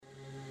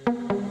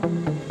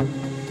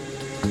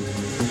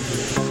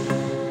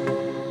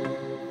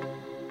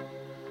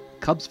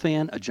Cubs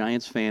fan, a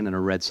Giants fan, and a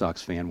Red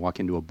Sox fan walk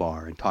into a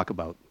bar and talk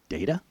about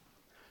data?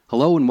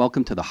 Hello and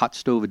welcome to the Hot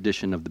Stove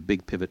edition of the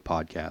Big Pivot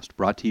podcast,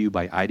 brought to you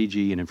by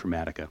IDG and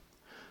Informatica.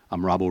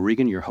 I'm Rob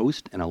O'Regan, your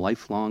host and a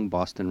lifelong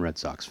Boston Red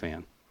Sox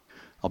fan.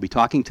 I'll be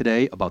talking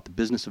today about the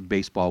business of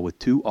baseball with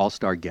two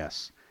all-star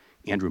guests,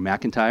 Andrew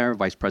McIntyre,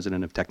 Vice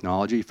President of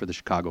Technology for the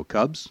Chicago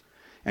Cubs,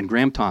 and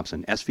Graham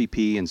Thompson,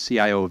 SVP and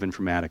CIO of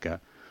Informatica,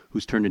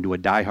 who's turned into a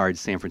diehard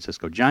San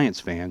Francisco Giants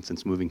fan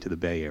since moving to the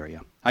Bay Area.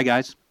 Hi,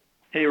 guys.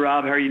 Hey,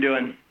 Rob. How are you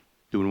doing?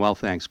 Doing well,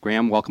 thanks.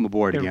 Graham, welcome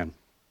aboard again.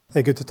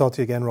 Hey, good to talk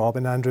to you again, Rob.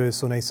 And Andrew, it's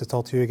so nice to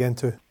talk to you again,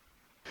 too.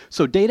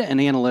 So data and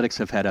analytics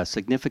have had a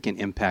significant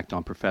impact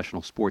on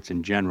professional sports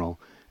in general,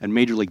 and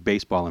Major League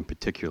Baseball in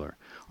particular.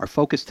 Our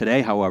focus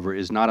today, however,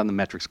 is not on the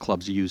metrics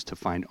clubs use to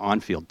find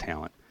on-field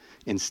talent.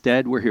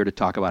 Instead, we're here to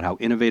talk about how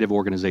innovative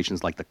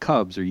organizations like the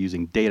Cubs are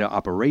using data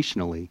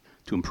operationally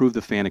to improve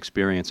the fan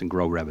experience and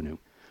grow revenue.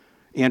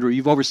 Andrew,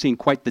 you've overseen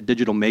quite the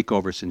digital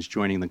makeover since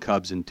joining the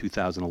Cubs in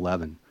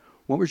 2011.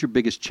 What was your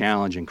biggest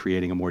challenge in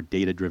creating a more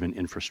data-driven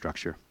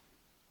infrastructure?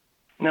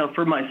 Now,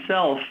 for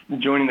myself,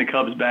 joining the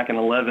Cubs back in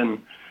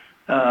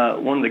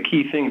 2011, one of the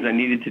key things I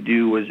needed to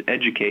do was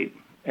educate.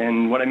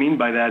 And what I mean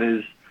by that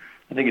is,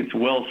 I think it's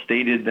well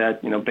stated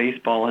that,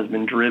 baseball has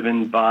been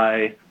driven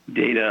by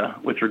data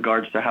with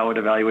regards to how it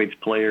evaluates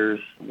players,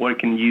 what it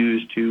can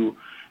use to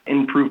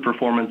improve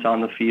performance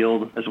on the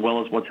field, as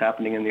well as what's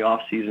happening in the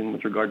off-season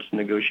with regards to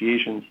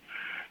negotiations.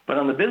 But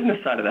on the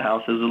business side of the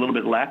house, it was a little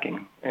bit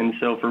lacking. And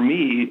so for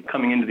me,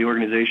 coming into the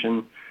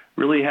organization,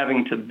 really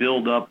having to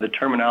build up the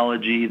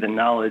terminology, the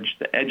knowledge,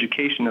 the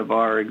education of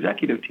our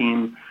executive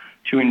team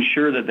to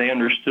ensure that they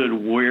understood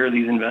where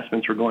these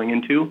investments were going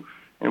into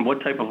and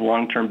what type of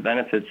long-term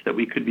benefits that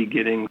we could be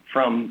getting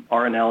from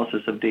our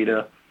analysis of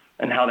data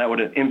and how that would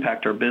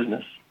impact our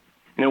business.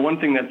 One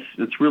thing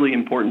that's really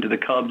important to the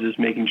Cubs is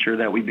making sure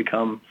that we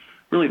become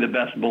really the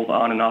best both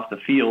on and off the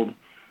field.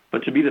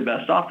 But to be the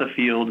best off the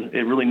field,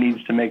 it really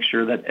needs to make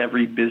sure that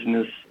every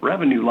business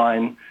revenue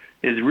line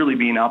is really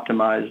being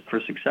optimized for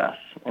success.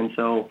 And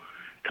so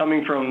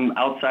coming from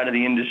outside of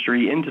the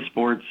industry into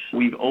sports,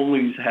 we've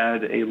always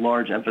had a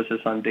large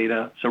emphasis on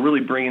data. So really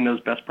bringing those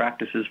best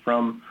practices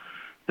from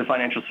the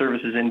financial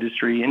services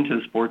industry into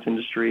the sports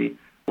industry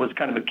was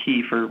kind of a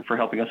key for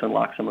helping us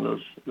unlock some of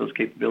those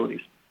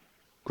capabilities.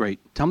 Great.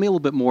 Tell me a little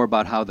bit more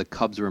about how the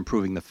Cubs are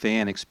improving the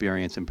fan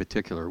experience in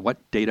particular. What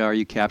data are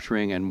you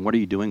capturing and what are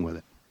you doing with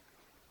it?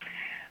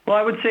 Well,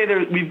 I would say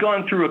we've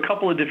gone through a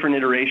couple of different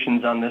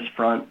iterations on this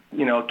front.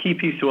 A key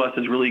piece to us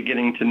is really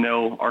getting to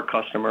know our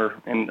customer,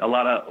 and a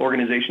lot of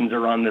organizations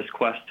are on this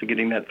quest to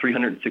getting that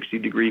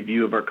 360-degree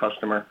view of our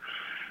customer.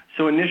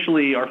 So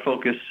initially, our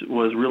focus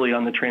was really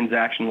on the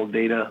transactional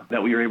data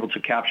that we were able to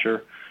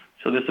capture.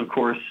 So this, of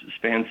course,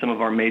 spans some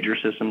of our major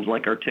systems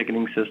like our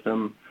ticketing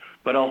system,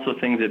 but also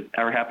things that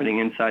are happening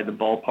inside the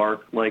ballpark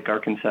like our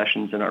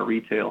concessions and our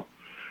retail.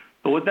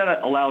 But what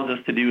that allows us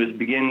to do is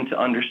begin to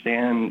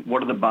understand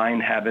what are the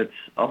buying habits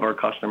of our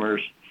customers.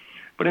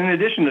 But in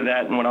addition to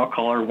that, and what I'll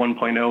call our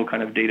 1.0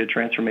 kind of data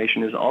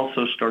transformation is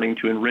also starting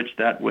to enrich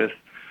that with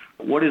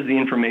what is the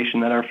information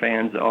that our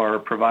fans are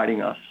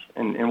providing us.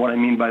 And what I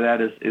mean by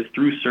that is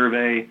through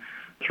survey,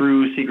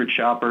 through secret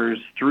shoppers,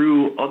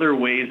 through other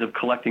ways of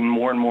collecting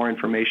more and more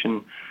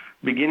information,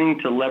 beginning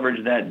to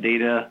leverage that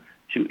data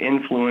to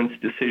influence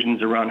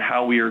decisions around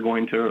how we are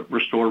going to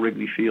restore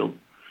Wrigley Field.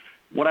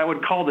 What I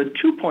would call the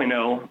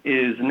 2.0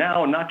 is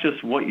now not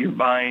just what you're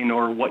buying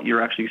or what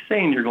you're actually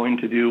saying you're going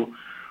to do.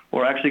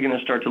 We're actually going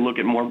to start to look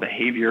at more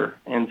behavior.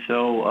 And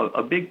so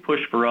a big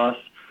push for us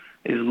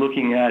is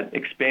looking at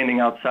expanding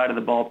outside of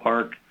the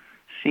ballpark,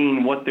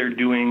 seeing what they're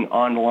doing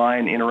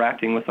online,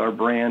 interacting with our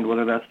brand,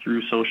 whether that's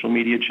through social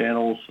media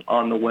channels,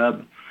 on the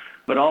web,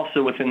 but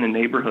also within the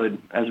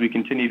neighborhood as we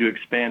continue to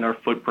expand our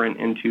footprint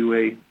into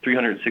a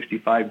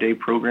 365-day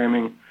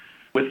programming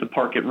with the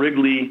park at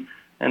Wrigley,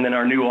 and then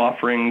our new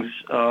offerings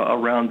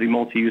around the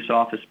multi-use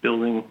office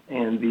building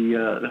and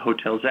the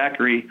Hotel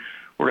Zachary.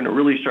 We're going to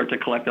really start to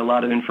collect a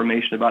lot of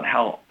information about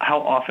how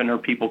often are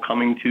people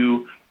coming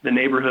to the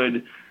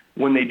neighborhood.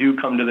 When they do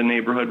come to the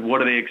neighborhood,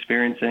 what are they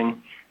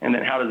experiencing? And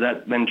then how does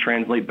that then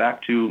translate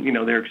back to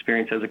their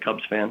experience as a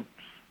Cubs fan?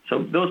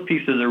 So those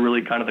pieces are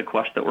really kind of the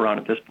quest that we're on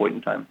at this point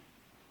in time.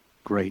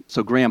 Great.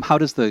 So Graham, how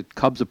does the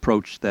Cubs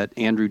approach that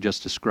Andrew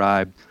just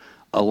described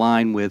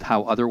align with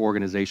how other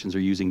organizations are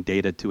using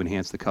data to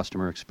enhance the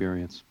customer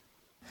experience?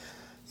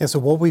 Yeah, so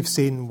what we've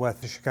seen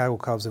with the Chicago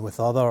Cubs and with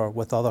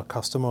other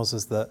customers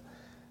is that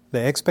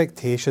the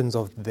expectations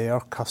of their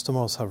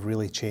customers have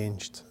really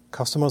changed.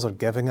 Customers are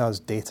giving us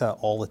data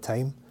all the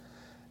time,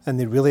 and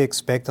they really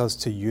expect us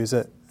to use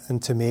it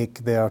and to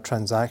make their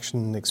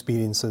transaction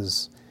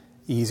experiences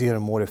easier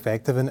and more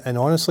effective, and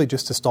honestly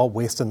just to stop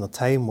wasting their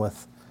time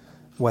with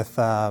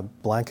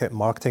blanket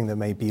marketing that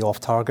might be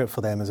off target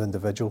for them as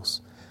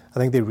individuals. I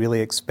think they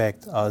really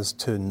expect us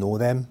to know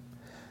them.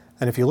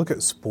 And if you look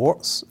at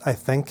sports, I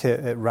think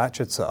it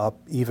ratchets it up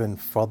even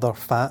further.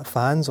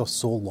 Fans are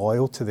so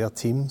loyal to their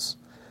teams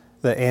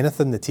that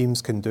anything the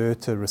teams can do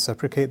to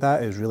reciprocate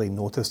that is really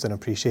noticed and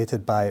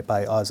appreciated by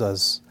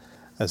us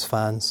as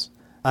fans.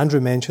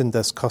 Andrew mentioned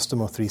this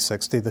Customer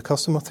 360. The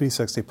Customer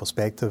 360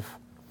 perspective,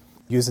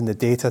 using the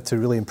data to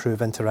really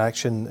improve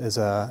interaction, is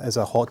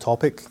a hot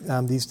topic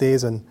these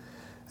days, and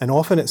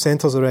often it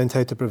centres around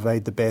how to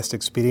provide the best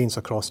experience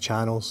across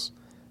channels,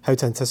 how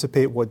to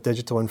anticipate what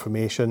digital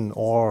information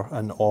or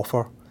an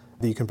offer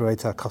that you can provide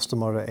to a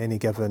customer at any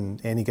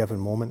given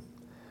moment.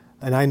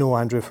 And I know,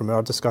 Andrew, from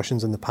our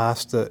discussions in the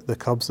past that the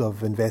Cubs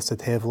have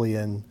invested heavily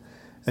in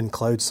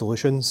cloud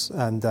solutions,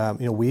 and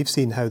we've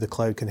seen how the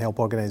cloud can help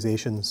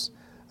organisations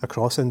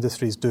across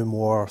industries do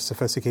more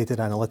sophisticated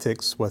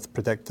analytics with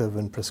predictive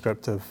and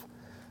prescriptive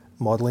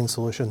modelling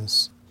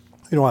solutions.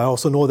 I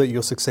also know that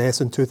your success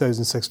in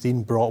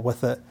 2016 brought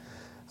with it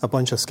a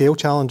bunch of scale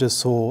challenges.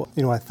 So,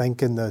 I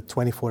think in the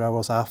 24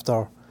 hours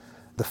after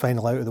the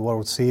final out of the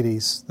World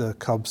Series, the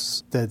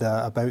Cubs did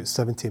about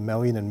 $70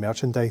 million in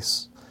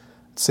merchandise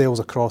sales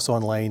across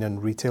online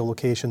and retail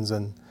locations.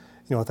 And,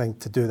 I think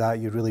to do that,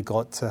 you really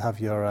got to have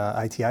your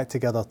IT act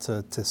together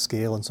to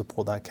scale and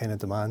support that kind of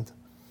demand.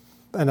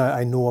 And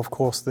I know, of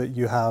course, that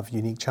you have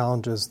unique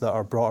challenges that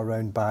are brought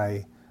around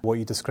by what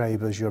you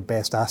describe as your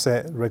best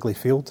asset, Wrigley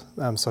Field,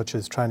 such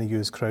as trying to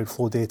use crowd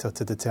flow data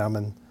to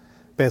determine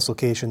best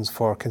locations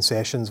for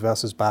concessions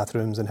versus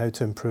bathrooms and how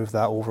to improve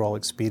that overall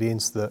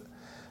experience that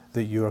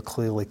you are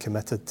clearly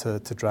committed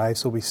to drive.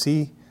 So we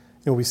see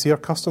our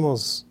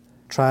customers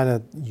trying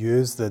to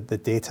use the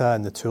data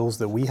and the tools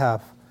that we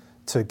have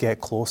to get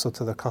closer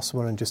to the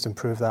customer and just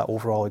improve that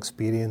overall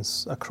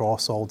experience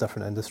across all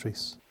different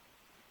industries.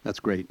 That's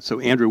great. So,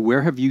 Andrew,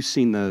 where have you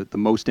seen the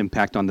most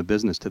impact on the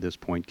business to this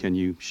point? Can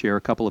you share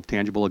a couple of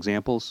tangible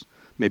examples?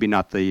 Maybe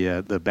not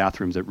the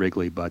bathrooms at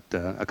Wrigley, but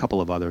a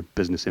couple of other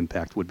business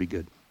impact would be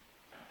good.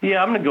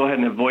 Yeah, I'm going to go ahead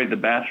and avoid the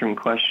bathroom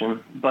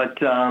question, but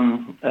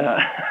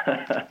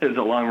there's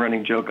a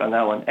long-running joke on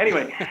that one.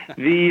 Anyway,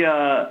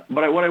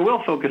 but what I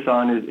will focus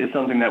on is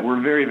something that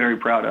we're very, very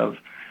proud of,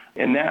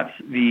 and that's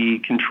the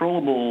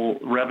controllable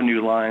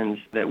revenue lines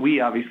that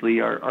we obviously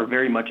are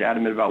very much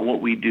adamant about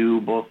what we do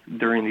both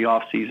during the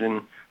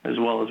off-season as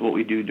well as what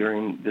we do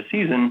during the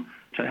season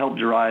to help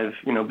drive,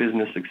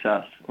 business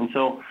success. And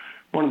so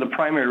one of the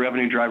primary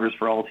revenue drivers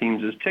for all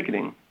teams is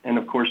ticketing. And,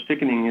 of course,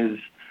 ticketing is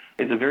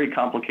a very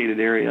complicated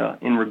area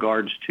in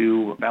regards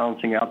to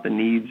balancing out the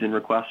needs and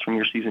requests from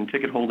your season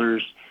ticket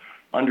holders,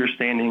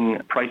 understanding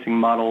pricing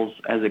models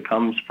as it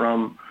comes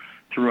from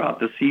throughout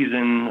the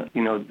season,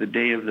 the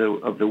day of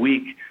the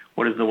week,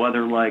 what is the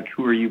weather like,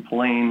 who are you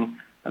playing,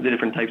 the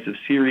different types of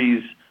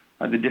series,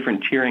 the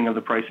different tiering of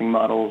the pricing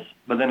models,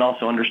 but then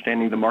also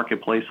understanding the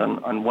marketplace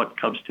on what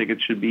Cubs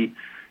tickets should be,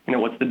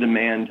 what's the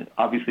demand.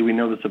 Obviously, we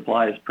know the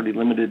supply is pretty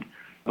limited,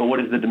 but what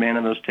is the demand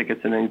on those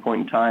tickets at any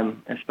point in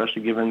time,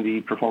 especially given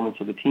the performance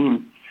of the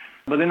team.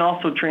 But then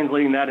also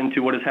translating that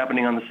into what is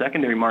happening on the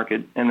secondary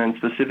market, and then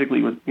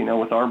specifically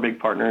with our big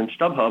partner in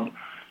StubHub,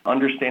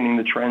 understanding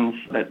the trends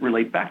that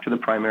relate back to the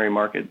primary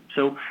market.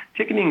 So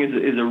ticketing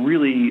is a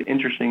really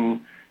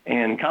interesting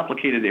and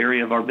complicated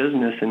area of our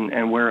business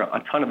and where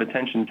a ton of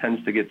attention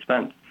tends to get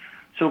spent.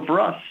 So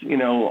for us,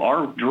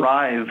 our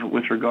drive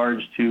with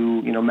regards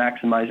to,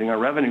 maximizing our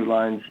revenue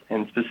lines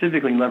and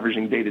specifically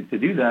leveraging data to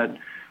do that,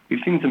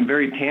 we've seen some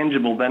very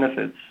tangible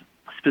benefits,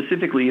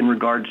 specifically in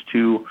regards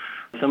to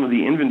some of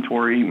the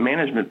inventory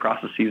management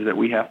processes that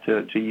we have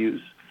to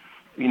use.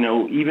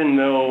 Even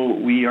though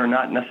we are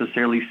not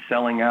necessarily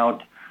selling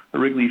out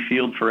Wrigley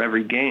Field for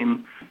every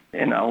game,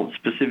 and I'll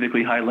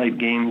specifically highlight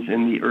games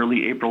in the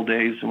early April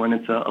days when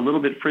it's a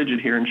little bit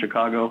frigid here in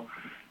Chicago,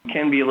 it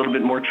can be a little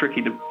bit more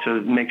tricky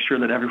to make sure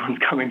that everyone's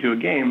coming to a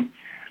game.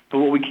 But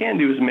what we can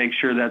do is make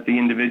sure that the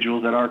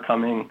individuals that are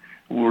coming,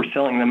 we're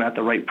selling them at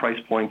the right price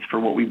points for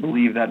what we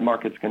believe that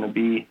market's going to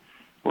be.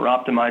 We're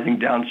optimizing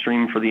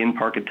downstream for the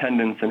in-park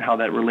attendance and how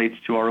that relates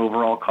to our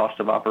overall cost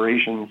of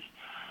operations.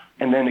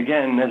 And then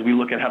again, as we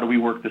look at how do we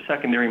work the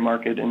secondary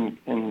market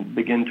and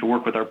begin to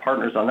work with our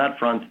partners on that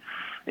front,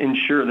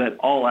 ensure that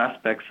all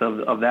aspects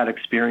of that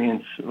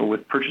experience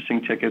with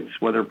purchasing tickets,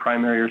 whether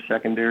primary or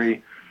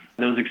secondary,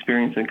 those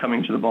experiences in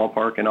coming to the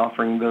ballpark and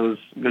offering those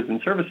goods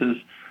and services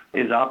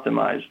is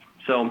optimized.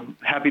 So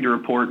happy to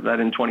report that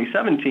in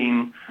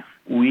 2017,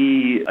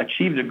 we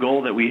achieved a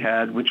goal that we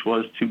had, which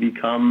was to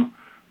become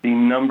the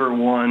number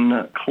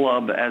one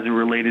club as it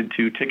related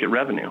to ticket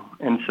revenue.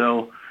 And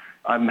so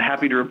I'm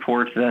happy to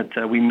report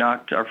that we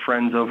knocked our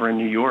friends over in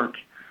New York,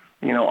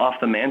 off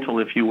the mantle,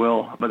 if you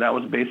will. But that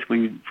was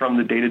basically from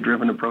the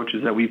data-driven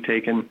approaches that we've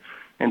taken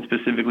and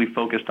specifically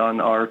focused on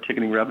our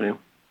ticketing revenue.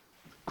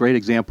 Great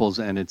examples,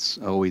 and it's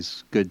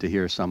always good to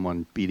hear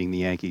someone beating the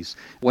Yankees.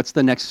 What's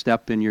the next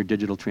step in your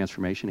digital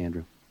transformation,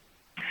 Andrew?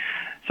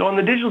 So on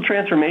the digital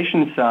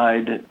transformation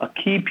side, a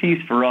key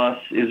piece for us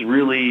is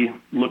really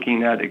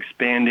looking at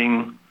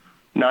expanding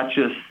not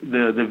just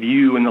the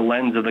view and the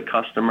lens of the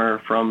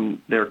customer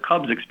from their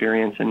Cubs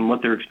experience and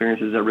what their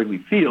experience is at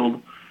Wrigley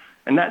Field.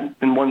 And that,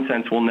 in one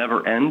sense, will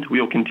never end.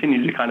 We'll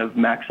continue to kind of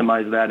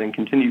maximize that and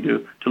continue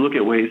to look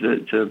at ways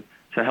to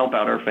help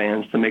out our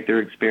fans to make their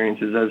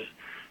experiences as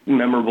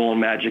memorable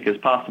and magic as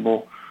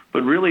possible.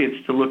 But really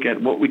it's to look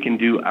at what we can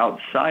do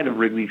outside of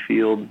Wrigley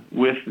Field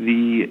with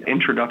the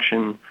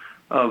introduction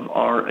of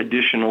our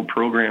additional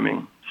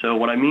programming. So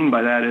what I mean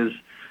by that is,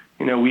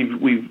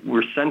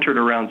 we're centered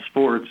around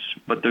sports,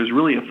 but there's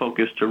really a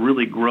focus to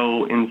really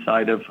grow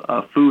inside of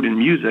food and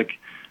music,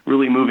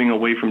 really moving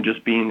away from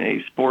just being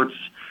a sports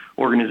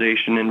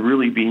organization and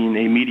really being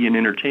a media and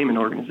entertainment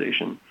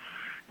organization.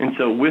 And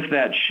so with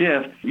that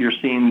shift, you're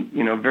seeing,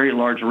 very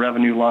large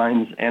revenue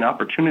lines and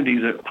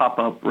opportunities that pop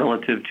up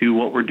relative to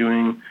what we're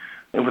doing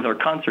with our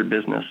concert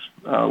business.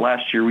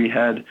 Last year we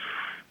had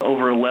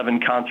over 11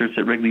 concerts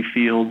at Wrigley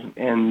Field,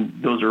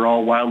 and those are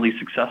all wildly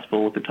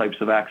successful with the types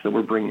of acts that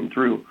we're bringing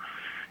through.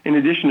 In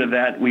addition to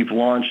that, we've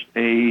launched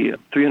a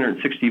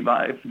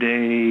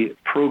 365-day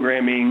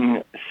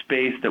programming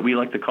space that we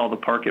like to call the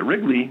Park at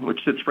Wrigley,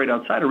 which sits right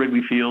outside of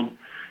Wrigley Field.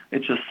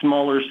 It's a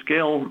smaller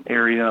scale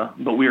area,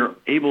 but we are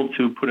able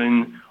to put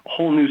in a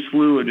whole new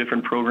slew of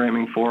different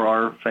programming for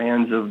our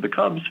fans of the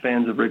Cubs,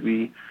 fans of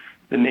Wrigley,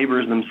 the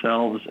neighbors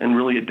themselves, and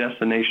really a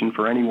destination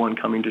for anyone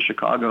coming to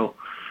Chicago.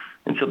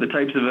 And so the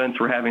types of events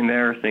we're having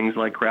there, things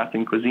like Craft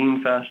and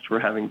Cuisine Fest,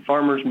 we're having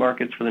farmers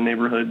markets for the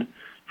neighborhood.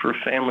 For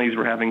families,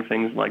 we're having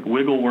things like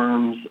Wiggle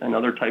Worms and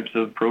other types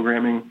of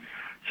programming.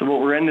 So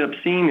what we're ending up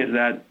seeing is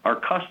that our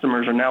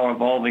customers are now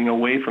evolving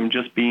away from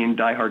just being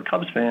diehard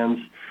Cubs fans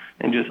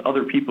and just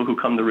other people who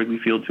come to Wrigley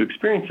Field to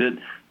experience it,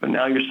 but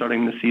now you're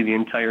starting to see the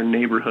entire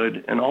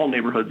neighborhood and all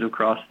neighborhoods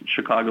across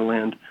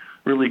Chicagoland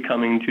really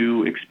coming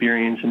to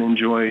experience and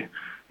enjoy,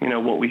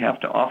 what we have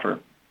to offer.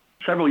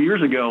 Several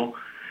years ago,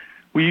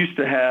 we used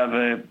to have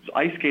an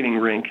ice skating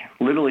rink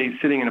literally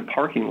sitting in a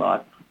parking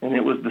lot, and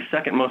it was the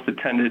second most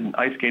attended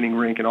ice skating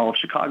rink in all of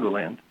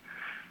Chicagoland.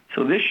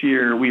 So this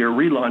year, we are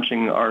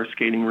relaunching our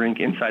skating rink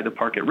inside the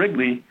Park at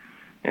Wrigley,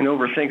 and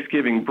over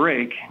Thanksgiving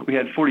break, we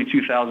had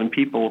 42,000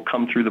 people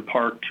come through the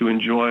park to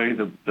enjoy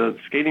the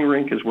skating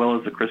rink as well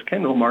as the Chris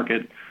Kendall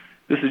Market.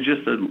 This is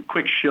just a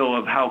quick show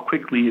of how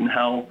quickly and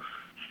how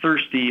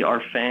thirsty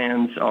our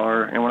fans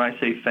are. And when I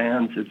say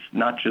fans, it's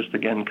not just,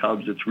 again,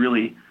 Cubs. It's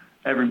really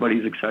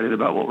everybody's excited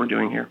about what we're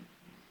doing here.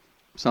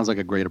 Sounds like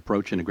a great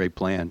approach and a great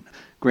plan.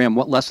 Graham,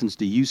 what lessons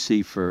do you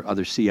see for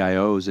other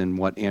CIOs in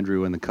what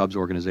Andrew and the Cubs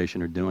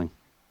organization are doing?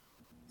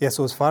 Yeah,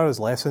 so as far as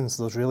lessons,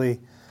 there's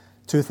really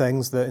two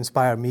things that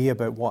inspire me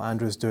about what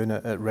Andrew's doing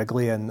at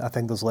Wrigley, and I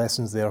think there's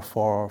lessons there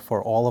for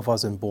all of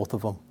us in both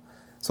of them.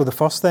 So the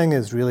first thing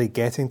is really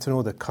getting to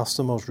know the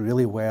customers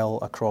really well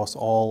across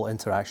all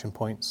interaction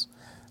points.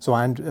 So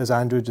as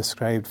Andrew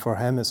described, for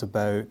him it's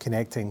about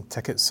connecting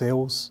ticket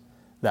sales,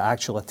 the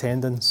actual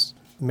attendance,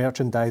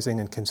 merchandising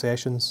and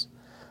concessions.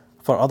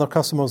 For other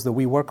customers that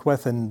we work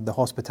with in the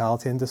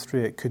hospitality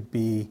industry, it could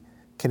be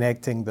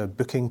connecting the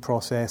booking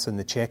process and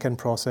the check-in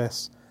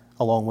process,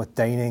 along with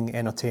dining,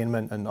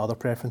 entertainment and other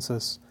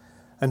preferences.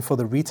 And for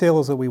the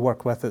retailers that we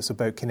work with, it's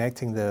about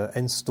connecting the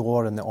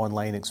in-store and the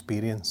online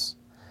experience.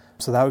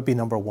 So that would be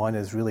number one,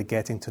 is really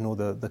getting to know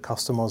the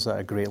customers at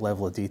a great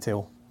level of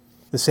detail.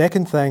 The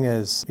second thing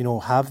is,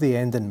 have the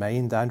end in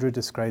mind. Andrew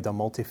described a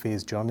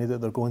multi-phase journey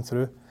that they're going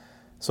through.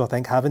 So I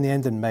think having the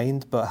end in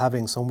mind, but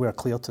having somewhere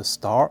clear to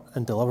start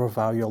and deliver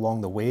value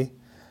along the way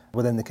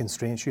within the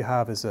constraints you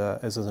have is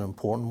an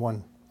important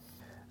one.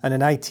 And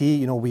in IT,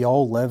 we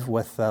all live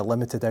with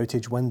limited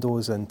outage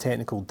windows and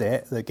technical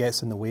debt that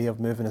gets in the way of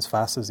moving as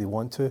fast as they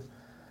want to.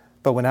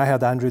 But when I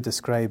heard Andrew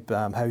describe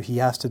how he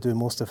has to do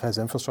most of his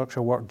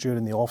infrastructure work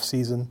during the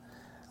off-season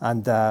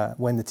and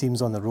when the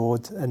team's on the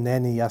road, and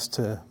then he has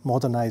to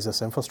modernise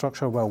this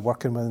infrastructure while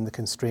working within the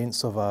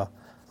constraints of a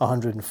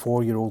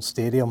 104-year-old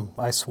stadium,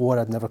 I swore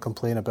I'd never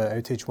complain about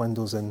outage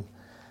windows and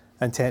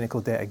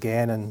technical debt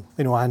again. And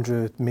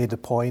Andrew made the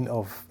point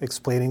of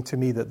explaining to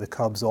me that the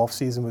Cubs'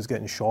 off-season was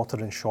getting shorter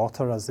and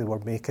shorter as they were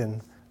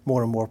making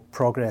more and more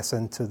progress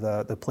into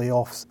the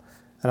playoffs.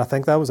 And I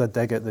think that was a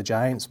dig at the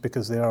Giants,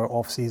 because their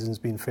off-season's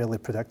been fairly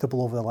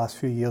predictable over the last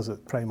few years.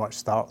 It pretty much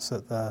starts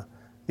at the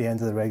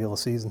end of the regular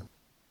season.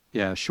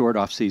 Yeah, short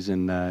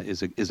off-season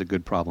is a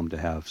good problem to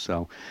have.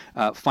 So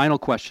final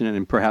question,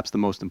 and perhaps the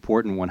most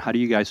important one, how do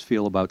you guys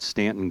feel about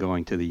Stanton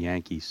going to the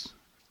Yankees?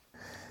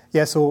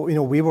 Yeah, so,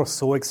 we were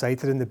so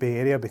excited in the Bay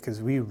Area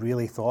because we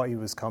really thought he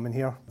was coming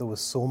here. There was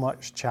so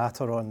much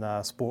chatter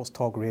on Sports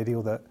Talk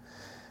Radio that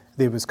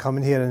he was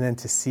coming here, and then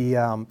to see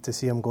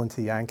him going to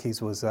the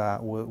Yankees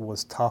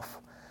was tough.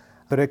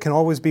 But it can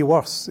always be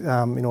worse.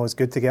 It's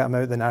good to get him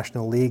out of the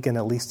National League, and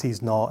at least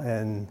he's not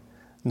in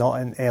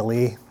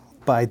LA.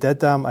 But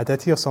I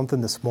did hear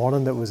something this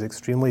morning that was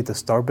extremely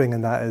disturbing,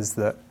 and that is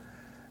that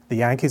the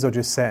Yankees are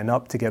just setting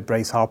up to get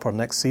Bryce Harper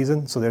next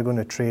season. So they're going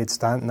to trade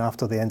Stanton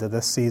after the end of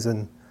this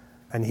season,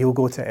 and he'll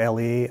go to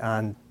LA,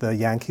 and the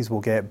Yankees will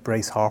get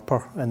Bryce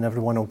Harper, and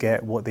everyone will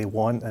get what they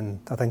want. And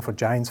I think for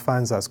Giants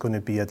fans, that's going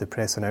to be a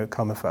depressing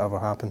outcome if it ever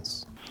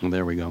happens. Well,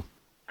 there we go.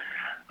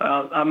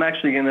 I'm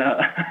actually going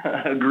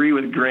to agree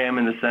with Graham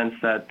in the sense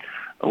that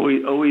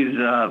always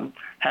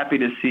happy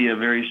to see a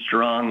very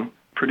strong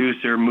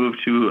producer move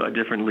to a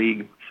different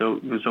league. So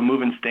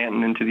moving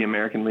Stanton into the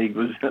American League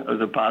was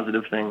a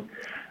positive thing.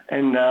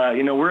 And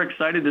we're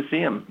excited to see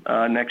him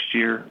next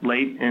year,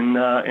 late in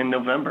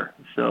November.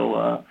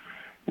 So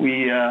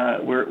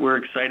we're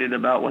excited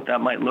about what that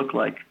might look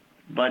like.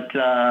 But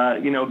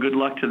good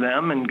luck to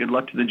them and good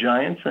luck to the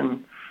Giants.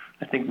 And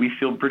I think we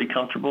feel pretty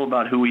comfortable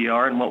about who we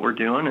are and what we're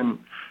doing, and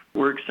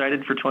we're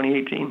excited for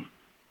 2018.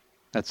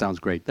 That sounds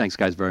great. Thanks,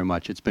 guys, very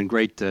much. It's been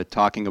great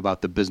talking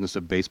about the business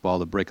of baseball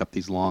to break up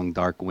these long,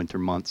 dark winter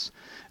months.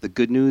 The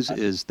good news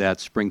is that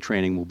spring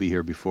training will be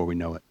here before we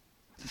know it.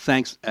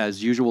 Thanks,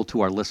 as usual, to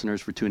our listeners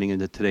for tuning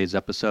into today's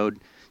episode.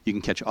 You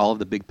can catch all of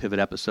the Big Pivot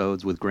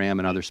episodes with Graham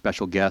and other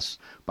special guests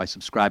by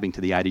subscribing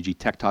to the IDG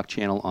Tech Talk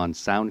channel on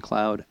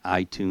SoundCloud,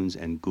 iTunes,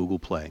 and Google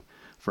Play.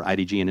 For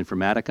IDG and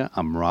Informatica,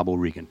 I'm Rob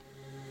O'Regan.